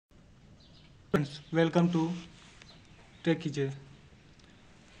Friends, welcome to TechEJ.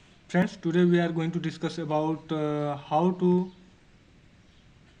 Friends, today we are going to discuss about how to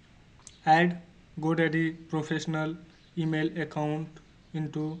add Godaddy professional email account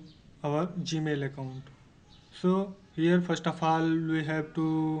into our Gmail account. So here first of all we have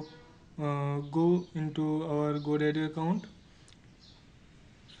to go into our Godaddy account.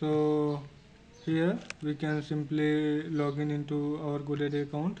 So here we can simply log in into our Godaddy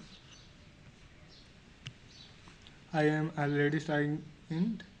account. I am already signed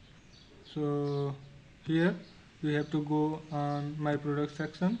in. So here we have to go on my product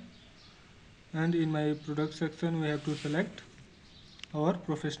section, and in my product section we have to select our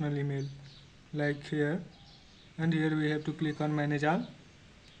professional email like here, and here we have to click on manage all,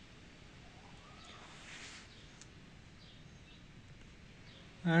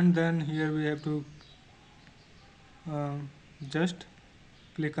 and then here we have to um, just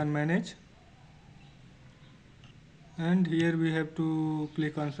click on manage, and here we have to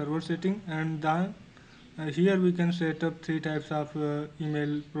click on server setting, and then here we can set up three types of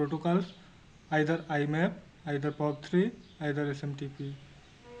email protocols, either IMAP, either POP3, either SMTP.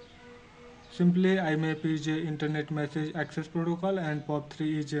 Simply IMAP is a internet message access protocol, and POP3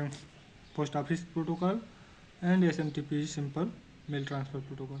 is a post office protocol, and SMTP is simple mail transfer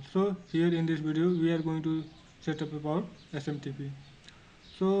protocol. So here in this video we are going to set up about SMTP.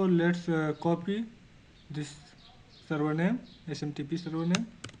 So let's copy this server name, SMTP server name,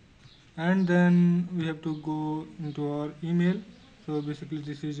 and then we have to go into our email. So basically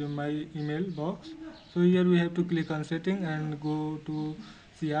this is my email box. So here we have to click on setting and go to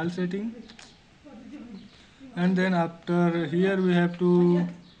see all setting, and then after here we have to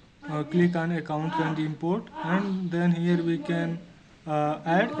click on accounts and import, and then here we can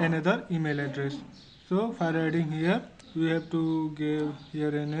add another email address. So for adding here we have to give here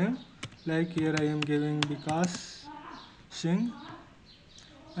a name, like here I am giving Vikas Singh,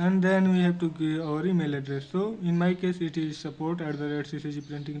 and then we have to give our email address. So in my case it is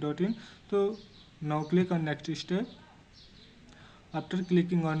support@ccgprinting.in. So now click on next step. After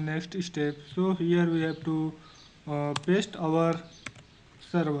clicking on next step, so here we have to paste our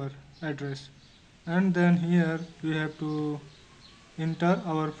server address, and then here we have to enter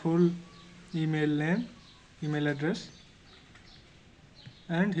our full email name, email address,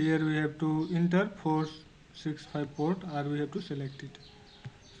 and here we have to enter 465 port, or we have to select it.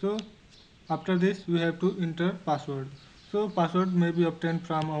 So after this we have to enter password. So password may be obtained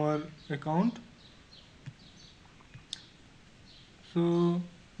from our account. So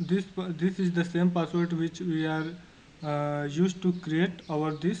this is the same password which we are used to create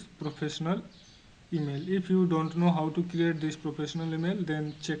our this professional email. If you don't know how to create this professional email,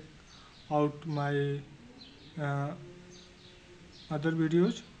 then check out my uh, other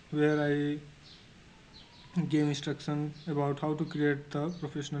videos where I give instruction about how to create the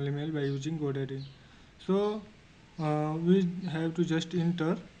professional email by using Godaddy. So we have to just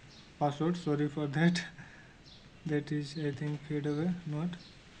enter password. Sorry for that. That is, I think, fade away. Not.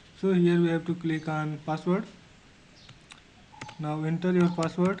 So here we have to click on password. Now enter your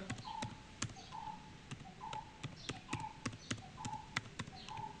password.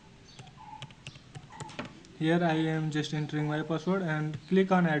 Here I am just entering my password and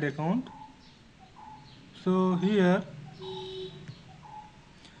click on add account. So here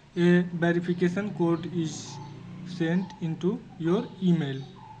a verification code is sent into your email,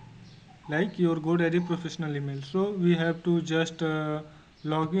 like your Godaddy professional email. So we have to just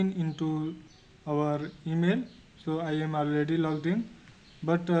log in into our email. So I am already logged in,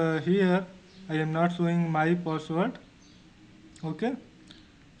 but here I am not showing my password. Okay,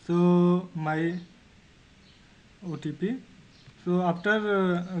 so my OTP. So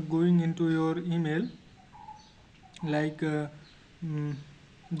after going into your email, like mm,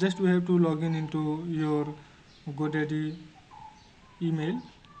 just we have to log in into your Godaddy email,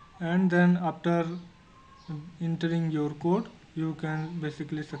 and then after entering your code you can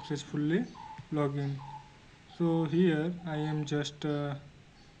basically successfully log in. So here I am just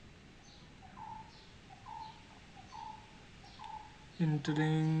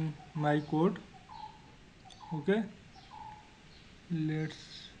entering my code. Okay, let's,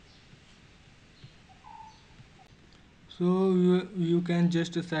 so you can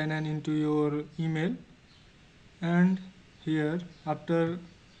just sign in into your email, and here after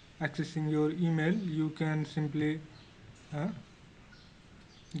accessing your email you can simply uh,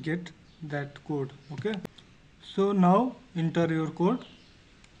 get that code. Okay, so now enter your code.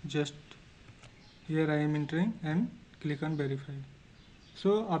 Just here I am entering and click on verify.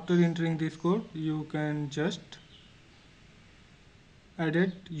 So after entering this code you can just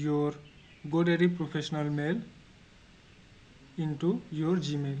edit your GoDaddy professional mail into your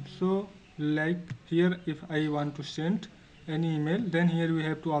Gmail. So like here, if I want to send any email, then here we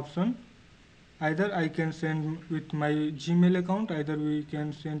have two options. Either I can send with my Gmail account, either we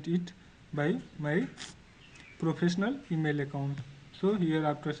can send it by my professional email account. So here,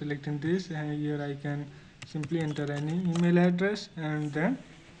 after selecting this, here I can simply enter any email address and then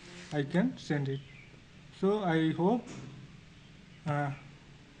I can send it. So I hope uh,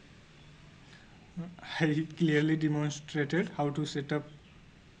 I clearly demonstrated how to set up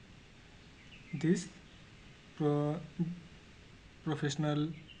this pro professional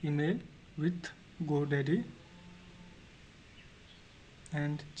email with GoDaddy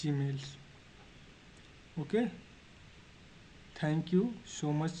and Gmails. Okay, thank you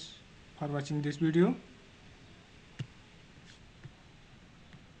so much for watching this video.